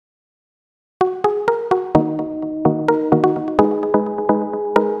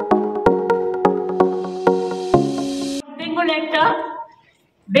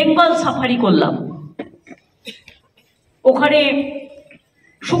Bengal safari করলাম। ওখানে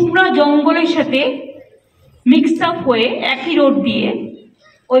শুকনা জঙ্গলের সাথে মিক্স আপ হয়ে একই রোড দিয়ে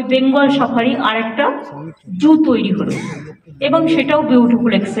ওই বেঙ্গল সাফারি আর একটা জু তৈরি হলো, এবং সেটাও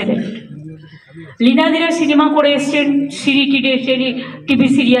বিউটিফুল, এক্সেলেন্ট। লীনাদিরা সিনেমা করে এসছেন, টিভি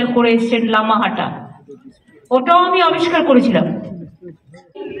সিরিয়াল করে এসছেন লামাহাটা, ওটাও আমি আবিষ্কার করেছিলাম।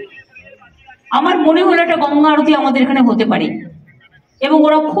 আমার মনে হলো একটা গঙ্গা আরতি আমাদের এখানে হতে পারে, এবং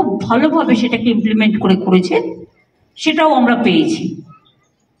ওরা খুব ভালোভাবে সেটাকে ইমপ্লিমেন্ট করেছে, সেটাও আমরা পেয়েছি।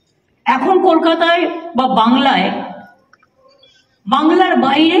 এখন কলকাতায় বা বাংলার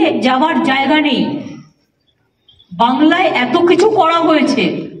বাইরে যাওয়ার জায়গা নেই। বাংলায় এত কিছু করা হয়েছে,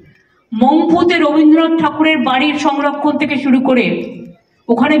 মংপুতে রবীন্দ্রনাথ ঠাকুরের বাড়ির সংরক্ষণ থেকে শুরু করে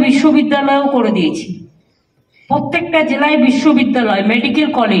ওখানে বিশ্ববিদ্যালয়ও করে দিয়েছি। প্রত্যেকটা জেলায় বিশ্ববিদ্যালয়, মেডিকেল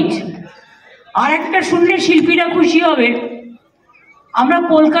কলেজ। আর একটা শুনলে শিল্পীরা খুশি হবে, আমরা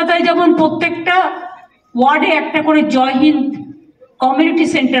কলকাতায় যেমন প্রত্যেকটা ওয়ার্ডে একটা করে জয় হিন্দ কমিউনিটি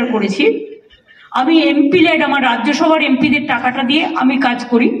সেন্টার করেছি। আমি এমপি লেড, আমার রাজ্যসভার এমপিদের টাকাটা দিয়ে আমি কাজ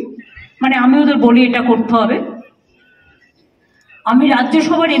করি, মানে আমি ওদের বলি এটা করতে হবে। আমি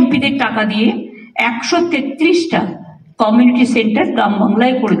রাজ্যসভার এমপিদের টাকা দিয়ে 133টা কমিউনিটি সেন্টার গ্রাম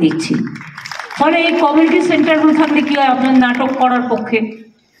বাংলায় করে দিচ্ছি। ফলে এই কমিউনিটি সেন্টারগুলো থাকলে কি হয়, আপনার নাটক করার পক্ষে,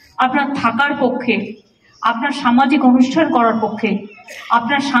 আপনার থাকার পক্ষে, আপনার সামাজিক অনুষ্ঠান করার পক্ষে,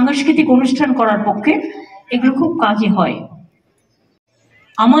 আপনার সাংস্কৃতিক অনুষ্ঠান করার পক্ষে এগুলো খুব কাজে হয়।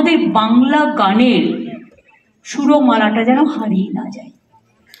 আমাদের বাংলা গানের সুরমালাটা যেন হারিয়ে না যায়,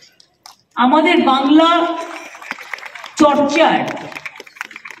 আমাদের বাংলা চর্চার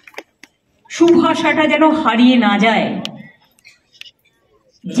সুভাষাটা যেন হারিয়ে না যায়।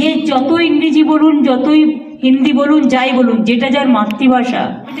 যে যত ইংরেজি বলুন, যতই হিন্দি বলুন, যাই বলুন, যেটা যার মাতৃভাষা।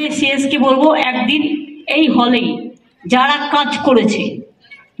 শেষকে বলবো, একদিন এই হলেই যারা কাজ করেছে,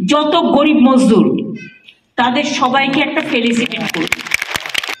 যত গরিব মজদুর, তাদের সবাইকে একটা ফেলিসিটেট করবে।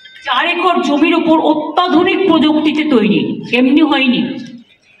 4 একর জমির উপর অত্যাধুনিক প্রযুক্তিতে তৈরি, এমনি হয়নি।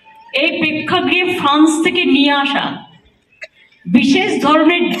 এই প্রেক্ষাগৃহে ফ্রান্স থেকে নিয়ে আসা বিশেষ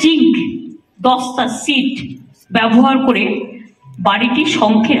ধরনের জিঙ্ক দস্তা সিট ব্যবহার করে বাড়িটি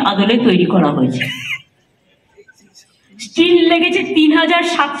শঙ্খের আদলে তৈরি করা হয়েছে। স্টিল লেগেছে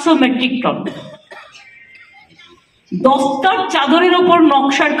 3700 মেট্রিক টন। দস্তার চাদরের ওপর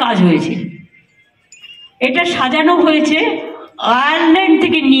নকশার কাজ হয়েছে। এটা সাজানো হয়েছে আয়ারল্যান্ড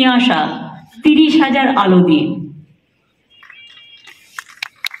থেকে নিয়ে আসা 30,000 আলো দিয়ে,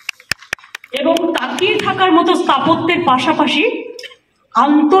 এবং তাকিয়ে থাকার মতো স্থাপত্যের পাশাপাশি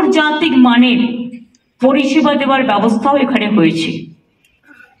আন্তর্জাতিক মানের পরিষেবা দেওয়ার ব্যবস্থাও এখানে হয়েছে।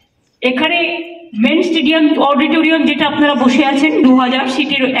 এখানে মেন স্টেডিয়াম অডিটোরিয়াম, যেটা আপনারা বসে আছেন, 2000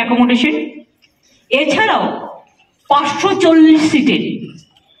 সিটের অ্যাকোমোডেশন, এছাড়াও 540 সিটের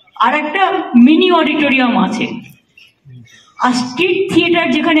আর একটা মিনি অডিটোরিয়াম আছে। আর স্ট্রিট থিয়েটার,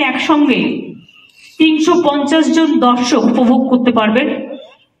 যেখানে একসঙ্গে 350 জন দর্শক উপভোগ করতে পারবেন,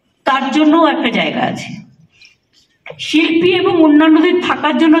 তার জন্যও একটা জায়গা আছে। শিল্পী এবং অন্যান্যদের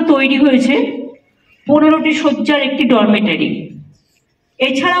থাকার জন্য তৈরি হয়েছে 15টি শয্যার একটি ডরমেটারি।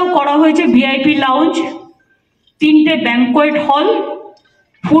 এছাড়াও করা হয়েছে ভিআইপি লাউঞ্জ, 3টে ব্যাংকোয়েট হল,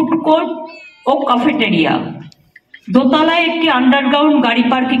 ফুড কোর্ট ও ক্যাফেটেরিয়া। দোতলায় একটি আন্ডারগ্রাউন্ড গাড়ি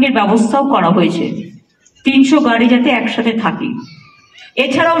পার্কিং এর ব্যবস্থাও করা হয়েছে, 300 গাড়ি যাতে একসাথে থাকে।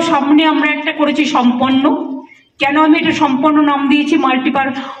 এছাড়াও সামনে আমরা একটা করেছি সম্পন্ন। কেন আমি এটা সম্পন্ন নাম দিয়েছি?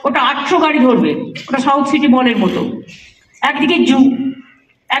 মাল্টিপার্ক, ওটা 800 গাড়ি ধরবে, ওটা সাউথ সিটি মলের মতো। একদিকে জু,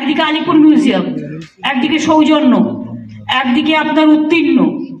 একদিকে আলিপুর মিউজিয়াম, একদিকে সৌজন্য, একদিকে আপনার উত্তীর্ণ,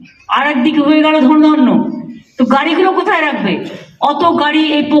 আর একদিকে হয়ে গেল ধনধান্য। তো গাড়িগুলো কোথায় রাখবে? অত গাড়ি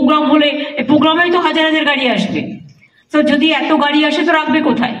এই প্রোগ্রাম হলে, এই প্রোগ্রামেই তো হাজার হাজার গাড়ি আসবে, তো যদি এত গাড়ি আসে তো রাখবে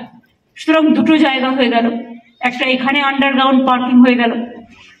কোথায়? সুতরাং দুটো জায়গা হয়ে গেল, একটা এখানে আন্ডারগ্রাউন্ড পার্কিং হয়ে গেল,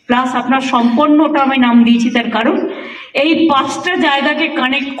 প্লাস আপনার সম্পন্নটা আমি নাম দিয়েছি তার কারণ এই 5টা জায়গাকে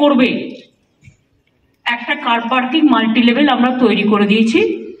কানেক্ট করবে একটা কার পার্কিং মাল্টি লেভেল আমরা তৈরি করে দিয়েছি।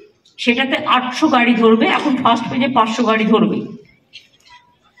 সেটাতে 800 গাড়ি ধরবে, এখন ফার্স্ট পেজে 500 গাড়ি ধরবে।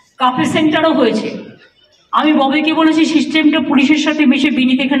 কাফে সেন্টারও হয়েছে। আমি ববিকে বলেছি সিস্টেমটা পুলিশের সাথে মিশে,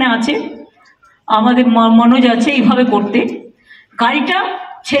 বিনীত এখানে আছে, আমাদের মনোজ আছে, এইভাবে করতে। গাড়িটা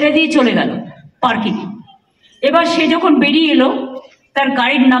ছেড়ে দিয়ে চলে গেল পার্কিং। এবার সে যখন বেরিয়ে এলো, তার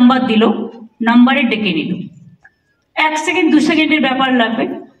গাড়ির নাম্বার দিল, নাম্বারে ডেকে নিল। 1 সেকেন্ড 2 সেকেন্ডের ব্যাপার লাগবে,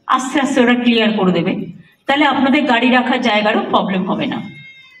 আস্তে আস্তে ওরা ক্লিয়ার করে দেবে। তাহলে আপনাদের গাড়ি রাখার জায়গারও প্রবলেম হবে না।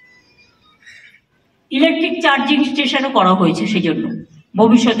 ইলেকট্রিক চার্জিং স্টেশনও করা হয়েছে সেজন্য,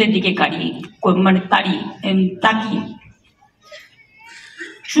 ভবিষ্যতের দিকে তাকিয়ে।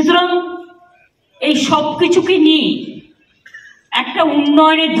 সুতরাং এই সব কিছুকে নিয়ে একটা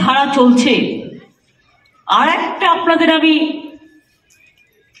উন্নয়নের ধারা চলছে। আর একটা আপনাদের আমি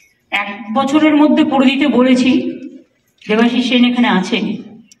 1 বছরের মধ্যে করে দিতে বলেছি, দেবাশিস সেন এখানে আছেন,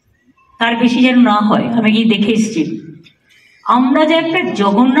 তার বেশি যেন না হয়, আমি গিয়ে দেখে এসেছি। আমরা যে একটা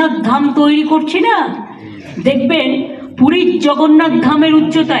জগন্নাথ ধাম তৈরি করছি না, দেখবেন পুরীর জগন্নাথ ধামের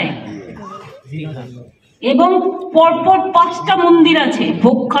উচ্চতায় এবং পরপর 5টা মন্দির আছে,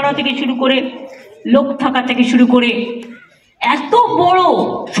 ভোগখানা থেকে শুরু করে লোক থাকা থেকে শুরু করে, এত বড়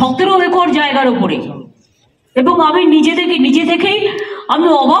 17 একর জায়গার উপরে। এবং আমি নিজে থেকেই আমি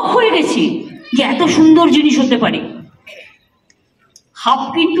অবাক হয়ে গেছি যে এত সুন্দর জিনিস হতে পারে। হাফ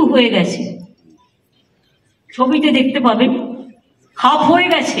কিন্তু হয়ে গেছে, ছবিতে দেখতে পাবেন হাফ হয়ে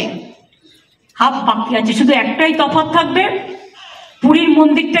গেছে, হাফ বাকি আছে। শুধু একটাই তফাৎ থাকবে, পুরীর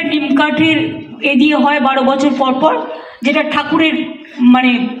মন্দিরটা নিম কাঠের এ দিয়ে হয় 12 বছর পর পর, যেটা ঠাকুরের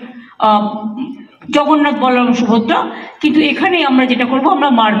মানে জগন্নাথ বলরাম সুভদ্রা, কিন্তু এখানে আমরা যেটা করব, আমরা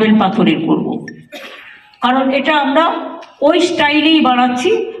মার্বেল পাথরের করব, কারণ এটা আমরা ওই স্টাইলেই বানাচ্ছি,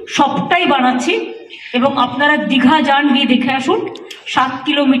 সবটাই বানাচ্ছি। এবং আপনারা দীঘা যান, গিয়ে দেখে আসুন, 7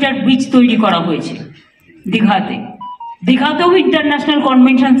 কিলোমিটার ব্রিজ তৈরি করা হয়েছে দীঘাতেও ইন্টারন্যাশনাল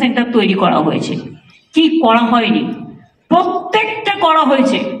কনভেনশন সেন্টার তৈরি করা হয়েছে। কি করা হয়নি, প্রত্যেকটা করা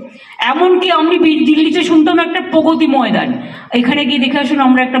হয়েছে। এমনকি আমি দিল্লিতে শুনতাম একটা প্রগতি ময়দান, এখানে গিয়ে দেখে আসুন,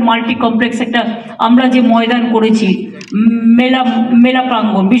 আমরা একটা মাল্টি কমপ্লেক্স, একটা আমরা যে ময়দান করেছি, মেলা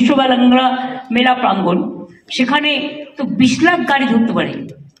প্রাঙ্গণ, বিশ্ববাংলা মেলা প্রাঙ্গণ, সেখানে তো 20 লাখ গাড়ি ধরতে পারে,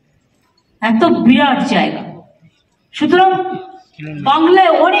 এত বিরাট জায়গা। সুতরাং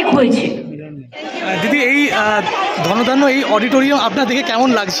বাংলায় অনেক হয়েছে। দিদি, এই ধনধান্য এই অডিটোরিয়াম আপনার দেখে কেমন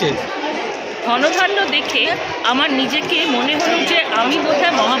লাগছে? ধনধান্য দেখে আমার নিজেকে মনে হলো যে আমি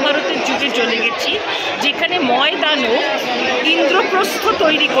বোধহয় মহাভারতের যুগে চলে গেছি, যেখানে ময়দানও ইন্দ্রপ্রস্থ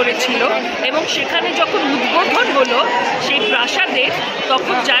তৈরি করেছিল। এবং সেখানে যখন উদ্বোধন হলো সেই প্রাসাদের,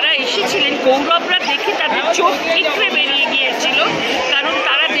 তখন যারা এসেছিলেন কৌরবরা দেখে তাদের চোখ ঠিকরে বেরিয়ে গিয়েছিল, কারণ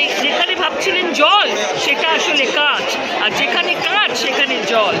তারা যেখানে ভাবছিলেন জল, সেটা আসলে কাঁচ, আর যেখানে কাঁচ সেখানে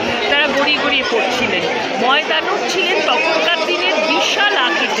জল, তারা গড়িয়ে গড়িয়ে পড়ছিলেন। ময়দানও ছিলেন তখনকার দিনের বিশাল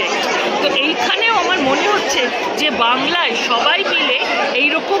আর্কিটেক্ট। তো এইখানেও আমার মনে হচ্ছে যে বাংলায় সবাই মিলে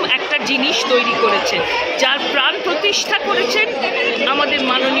এইরকম একটা জিনিস তৈরি করেছে, যার প্রাণ প্রতিষ্ঠা করেছেন আমাদের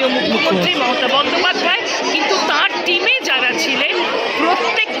মাননীয় মুখ্যমন্ত্রী মমতা বন্দ্যোপাধ্যায়, কিন্তু তার টিমে যারা ছিলেন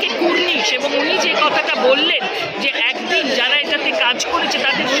প্রত্যেককে কুর্নিশ। এবং উনি যে কথাটা বললেন যে একদিন যারা এটাতে কাজ করেছে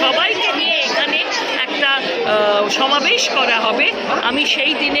তাদের সবাইকে নিয়ে এখানে একটা সমাবেশ করা হবে, আমি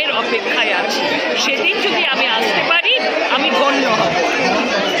সেই দিনের অপেক্ষায় আছি। সেদিন যদি আমি আসতে পারি, আমি ধন্য হব।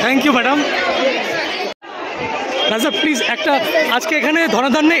 Thank you madam. রাজা প্লিজ, একটা আজকে এখানে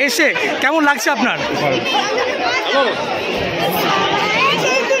ধনধান্যে এসে কেমন লাগছে আপনার?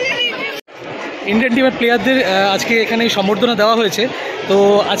 ইন্ডিয়ান টিমের প্লেয়ারদের আজকে এখানে সম্বর্ধনা দেওয়া হয়েছে, তো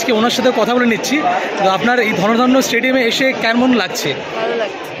আজকে ওনার সাথে কথা বলে নিচ্ছি। তো আপনার এই ধনধান্য স্টেডিয়ামে এসে কেমন লাগছে? ভালো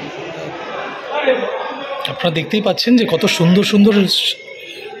লাগছে। আপনারা দেখতেই পাচ্ছেন যে কত সুন্দর সুন্দর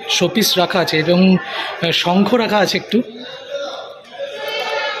শোপিস রাখা আছে এবং শঙ্খ রাখা আছে, একটু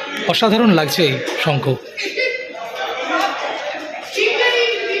অসাধারণ লাগছে এই শঙ্খ।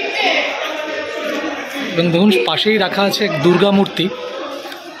 এবং দেখুন পাশেই রাখা আছে এক দুর্গা মূর্তি,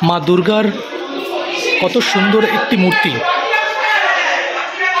 মা দুর্গার কত সুন্দর একটি মূর্তি।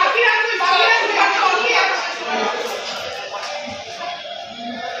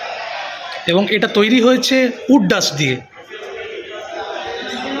 এবং এটা তৈরি হয়েছে উড ডাস্ট দিয়ে,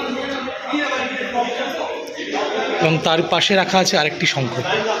 এবং তার পাশে রাখা আছে আরেকটি শঙ্খ।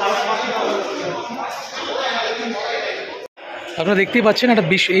 আপনারা দেখতেই পাচ্ছেন একটা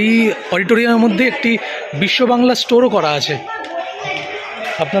এই অডিটোরিয়ামের মধ্যে একটি বিশ্ব বাংলা স্টোরও করা আছে।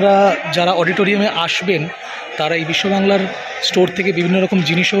 আপনারা যারা অডিটোরিয়ামে আসবেন তারা এই বিশ্ব বাংলার স্টোর থেকে বিভিন্ন রকম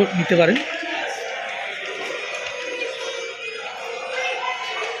জিনিসও নিতে পারেন।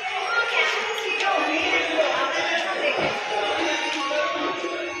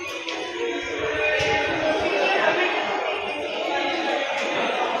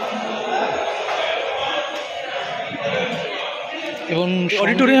 এবং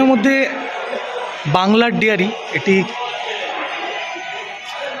অডিটোরিয়ামের মধ্যে বাংলার ডেয়ারি এটি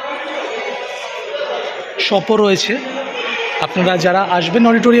শপও রয়েছে। আপনারা যারা আসবেন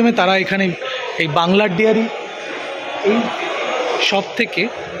অডিটোরিয়ামে তারা এখানে এই বাংলার ডেয়ারি এই শপ থেকে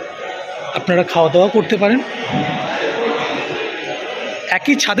আপনারা খাওয়া দাওয়া করতে পারেন।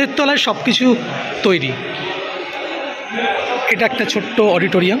 একই ছাদের তলায় সব কিছু তৈরি। এটা একটা ছোট্ট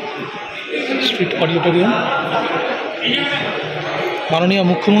অডিটোরিয়াম, স্ট্রিট অডিটোরিয়াম। মাননীয়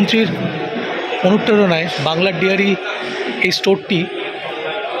মুখ্যমন্ত্রীর অনুপ্রেরণায় বাংলার ডেয়ারি এই স্টোরটি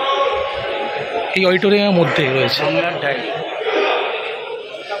এই অডিটোরিয়ামের মধ্যে রয়েছে।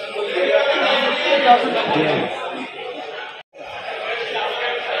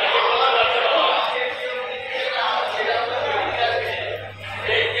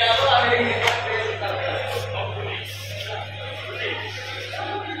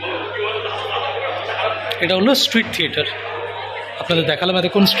 এটা হলো স্ট্রিট থিয়েটার, আপনাদের দেখালাম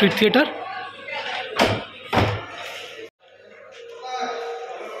এতক্ষণ স্ট্রিট থিয়েটার।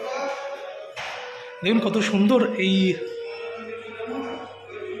 দেখুন কত সুন্দর এই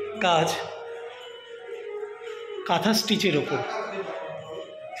কাজ, কাঁথা স্টিচের ওপর।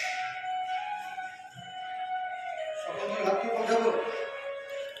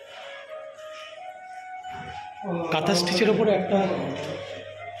 কাঁথা স্টিচের ওপরে একটা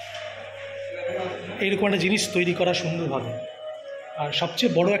এইরকম একটা জিনিস তৈরি করা সুন্দরভাবে। আর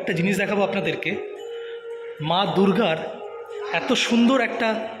সবচেয়ে বড় একটা জিনিস দেখাবো আপনাদেরকে, মা দুর্গার এত সুন্দর একটা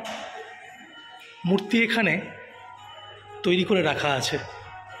মূর্তি এখানে তৈরি করে রাখা আছে,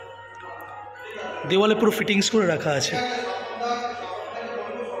 দেওয়ালে পুরো ফিটিংস করে রাখা আছে।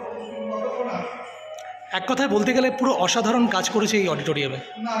 এক কথায় বলতে গেলে পুরো অসাধারণ কাজ করেছে এই অডিটোরিয়ামে।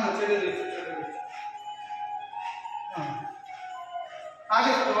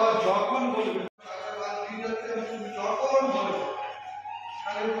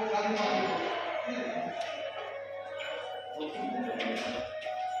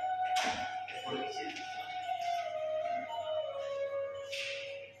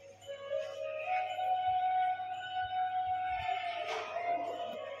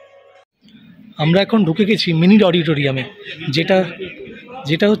 আমরা এখন ঢুকে গেছি মিনি অডিটোরিয়ামে,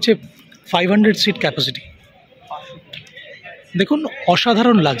 যেটা হচ্ছে 500 সিট ক্যাপাসিটি। দেখুন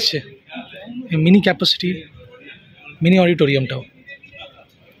অসাধারণ লাগছে মিনি ক্যাপাসিটি মিনি অডিটোরিয়ামটাও।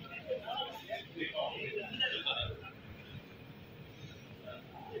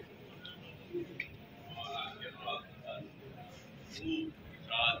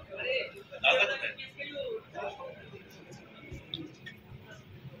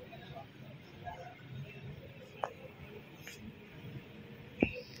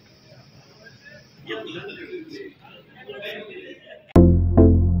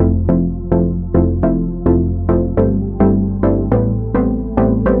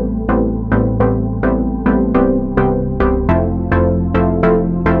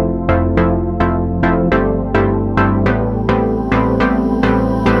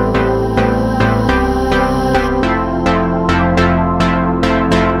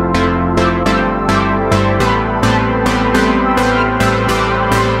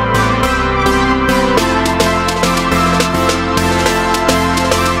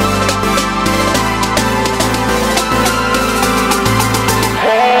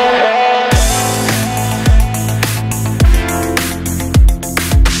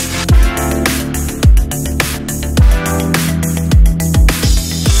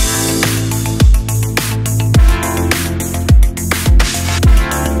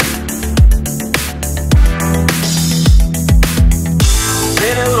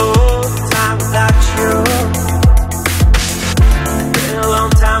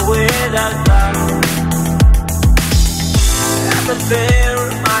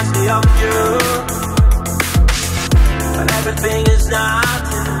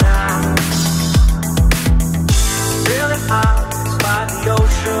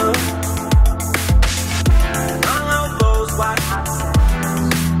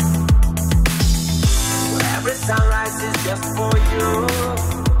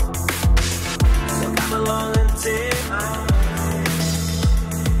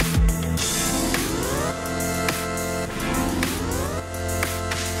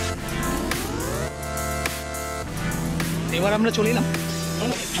 এবার আমরা চলে এলাম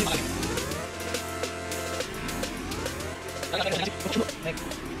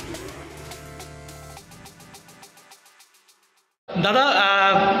দাদা,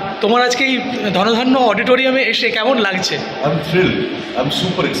 তোমার আজকে এই ধনধান্য অডিটোরিয়ামে এসে কেমন লাগছে? I am thrilled, I am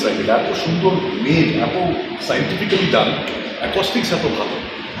super excited. এত সুন্দর মেড, এত সাইন্টিফিক্যালি ডান, অ্যাকস্টিক্স এত ভালো,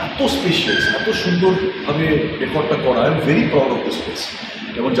 এত স্পেশিয়াস, এত সুন্দরভাবে রেকর্ডটা করা। I am very proud of this place.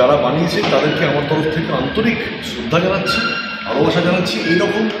 এবং যারা বানিয়েছে তাদেরকে আমার তরফ থেকে আন্তরিক শ্রদ্ধা জানাচ্ছি, ভালোবাসা জানাচ্ছি।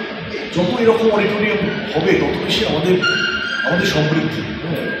 এইরকম যত এরকম অডিটোরিয়াম হবে তত বেশি আমাদের সমৃদ্ধি।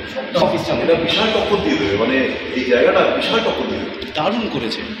 এটা বিশাল টক্কর দিয়ে দেবে, মানে এই জায়গাটা বিশাল টক্কর দিয়ে দেবে। দারুণ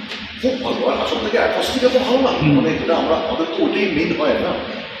করেছে, খুব ভালো। আর আসল থেকে অ্যাকস্টিক এত ভালো না, মানে যেটা আমাদের তো ওটাই মেন হয় না,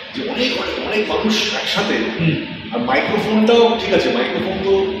 যে অনেক অনেক মানুষ একসাথে। আর মাইক্রোফোনটাও ঠিক আছে, মাইক্রোফোন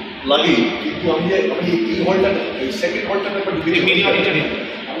তো লাগেই, কিন্তু আমি এই হলটা, সেকেন্ড হলটা একটা ঢুকে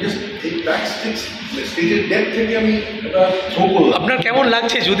আমি জাস্ট এই ব্যাক স্টেজের ডেক থেকে আমি এটা শো করলাম। আপনার কেমন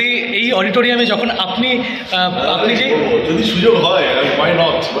লাগছে যদি এই অডিটোরিয়ামে যখন আপনি যে যদি সুযোগ হয়, why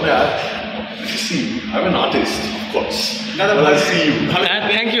not? মানে see, I'm an artist, of course. Well, I'll see you.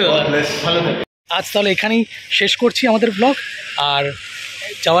 Thank you. ভালো থাকবেন। আজ তাহলে এখানেই শেষ করছি আমাদের ব্লগ। আর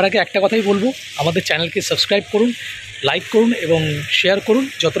যাওয়ার আগে একটা কথাই বলবো, আমাদের চ্যানেলকে সাবস্ক্রাইব করুন, লাইক করুন এবং শেয়ার করুন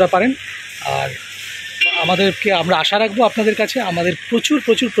যতটা পারেন। আর আমাদেরকে আমরা আশা রাখবো আপনাদের কাছে আমাদের প্রচুর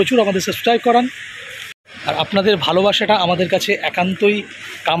প্রচুর প্রচুর আমাদের সাবস্ক্রাইব করান। আর আপনাদের ভালোবাসাটা আমাদের কাছে একান্তই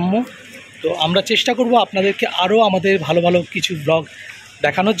কাম্য। তো আমরা চেষ্টা করব আপনাদেরকে আরও আমাদের ভালো ভালো কিছু ব্লগ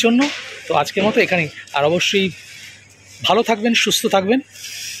দেখানোর জন্য। তো আজকের মতো এখানেই, আর অবশ্যই ভালো থাকবেন, সুস্থ থাকবেন।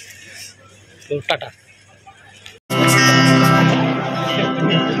 তো টাটা।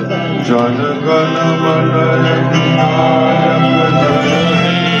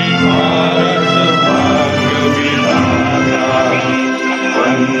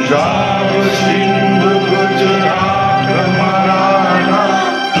 पंजाब सिंध गुजरात मराठा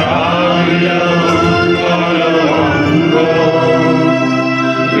द्राविड़ उत्कल वंग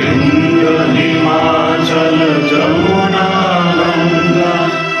विंध्य हिमाचल जमुना गंगा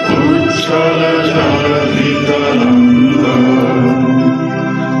उच्छल जलधि तरंग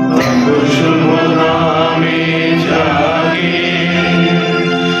तब शुभ नामे जागे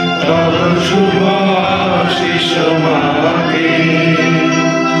तब शुभ आशीष मागे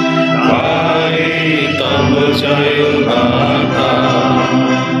तब जय